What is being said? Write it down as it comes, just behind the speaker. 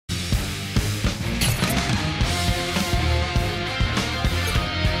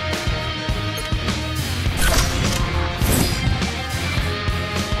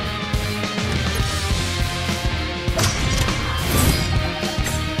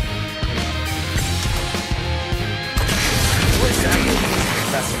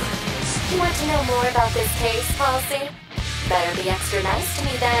You want to know more about this case, Halsey? Better be extra nice to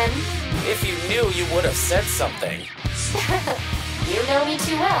me then. If you knew, you would have said something. You know me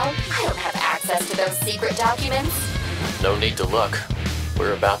too well. I don't have access to those secret documents. No need to look.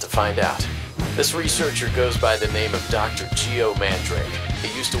 We're about to find out. This researcher goes by the name of Dr. Geo Mandrake.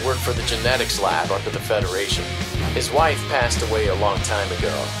 He used to work for the genetics lab under the Federation. His wife passed away a long time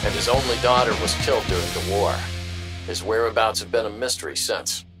ago, and his only daughter was killed during the war. His whereabouts have been a mystery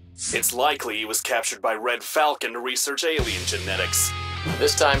since. It's likely he was captured by Red Falcon to research alien genetics.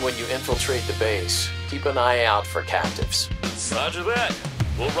 This time when you infiltrate the base, keep an eye out for captives. Roger that.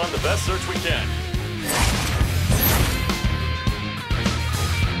 We'll run the best search we can.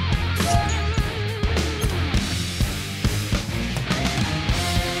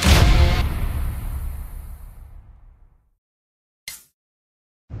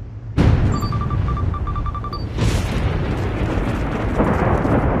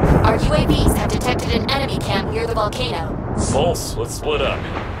 Our UAVs have detected an enemy camp near the volcano. Pulse, let's split up.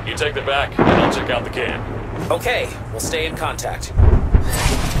 You take the back, and I'll check out the camp. Okay, we'll stay in contact.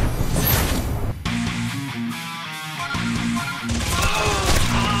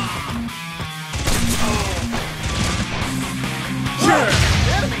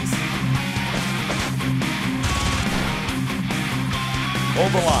 Enemies!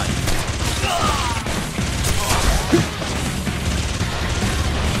 Hold the line.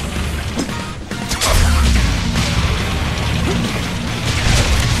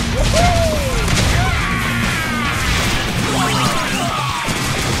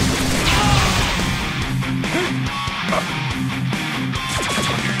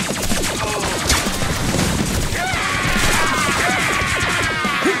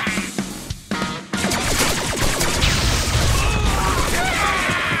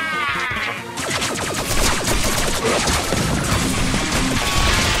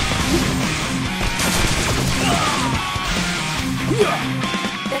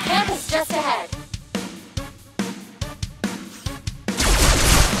 The camp is just ahead.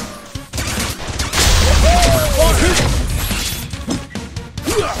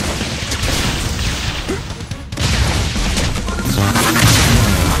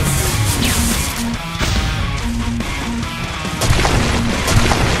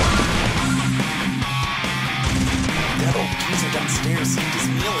 That old geezer downstairs saved his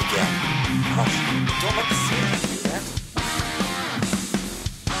meal again. Hush, don't let the sailor do that.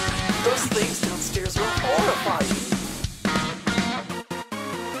 Those things downstairs are horrifying.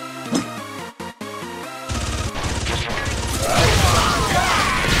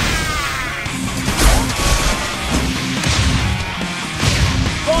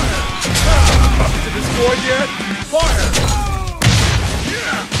 Is it destroyed yet? Fire!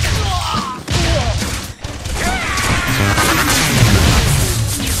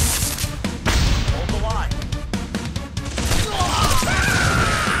 Hold the line.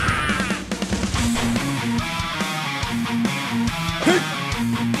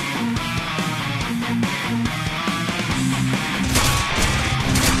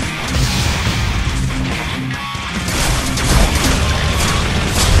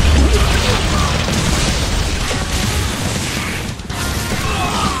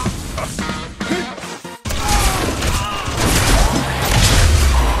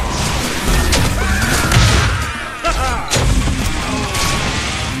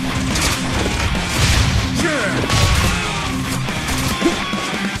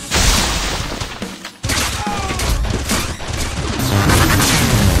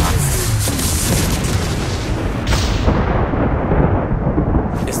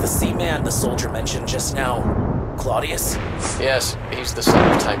 Is the Seaman the soldier mentioned just now Claudius? Yes, he's the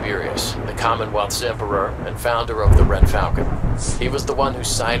son of Tiberius, the Commonwealth's emperor and founder of the Red Falcon. He was the one who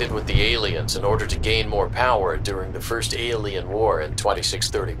sided with the aliens in order to gain more power during the first alien war in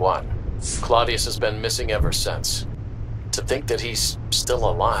 2631. Claudius has been missing ever since. To think that he's still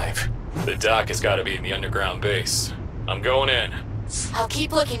alive. The dock has got to be in the underground base. I'm going in. I'll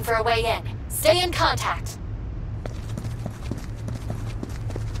keep looking for a way in. Stay in contact.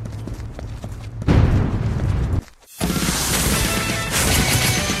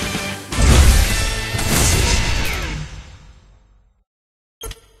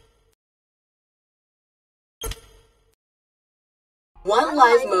 One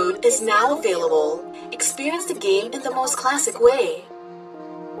live mode is now available. Experience the game in the most classic way.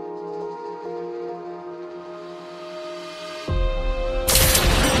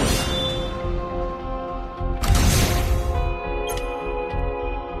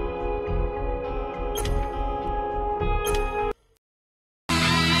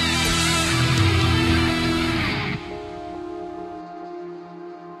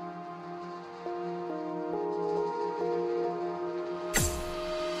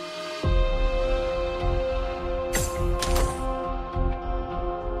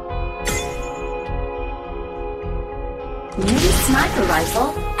 New sniper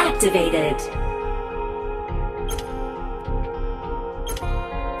rifle activated.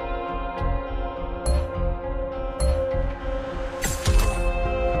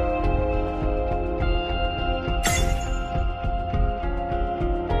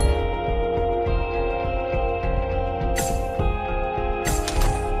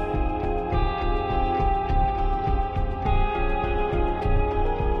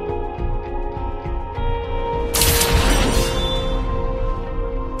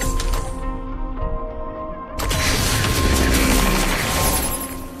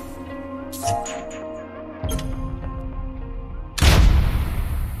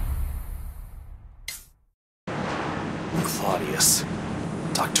 Claudius.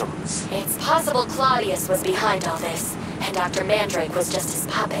 Dr. It's possible Claudius was behind all this, and Dr. Mandrake was just his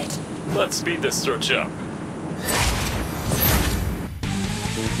puppet. Let's speed this search up.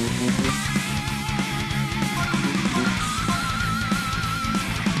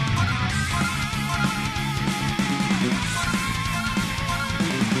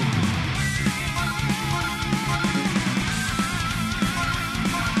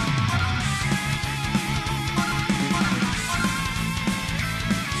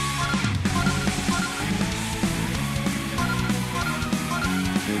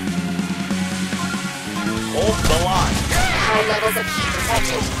 Hold the line. High levels of heat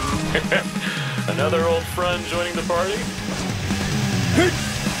detected. Another old friend joining the party?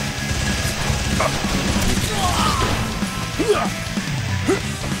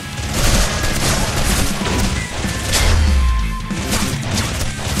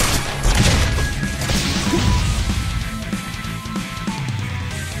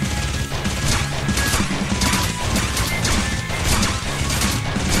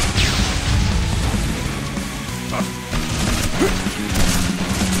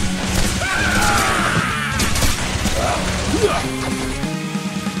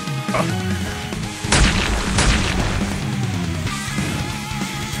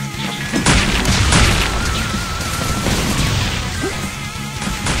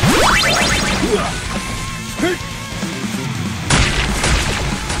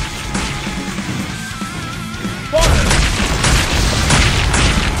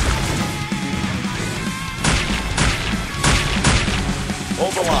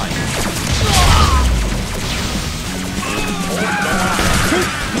 Hold the line.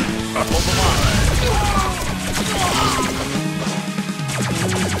 Hold the line.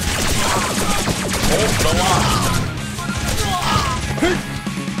 Hold the line.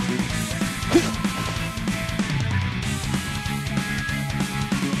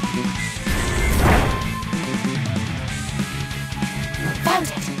 Found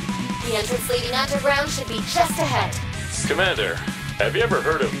it. The entrance leading underground should be just ahead. Commander, have you ever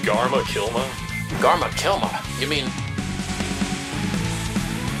heard of Garma Kilma? Garma Kilma? You mean...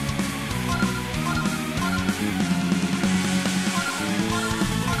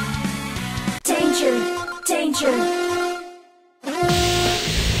 Danger! Danger!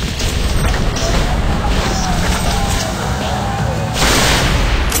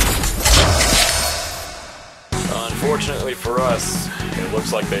 Unfortunately for us, it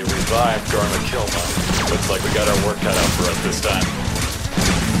looks like they revived Garma Kilma. Looks like we got our work cut out for us this time.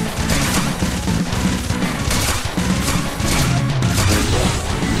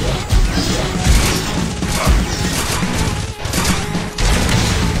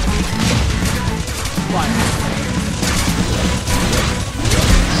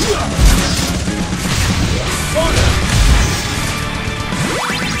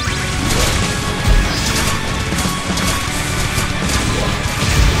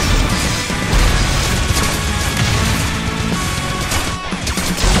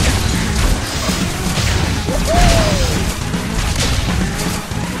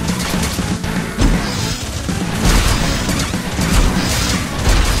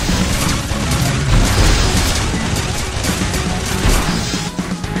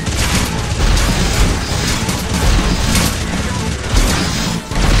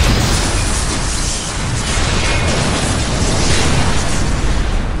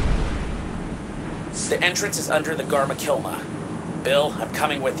 The entrance is under the Garma Kilma. Bill, I'm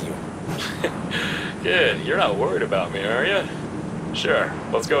coming with you. Good, you're not worried about me, are you? Sure,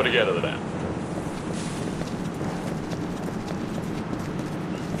 let's go together then.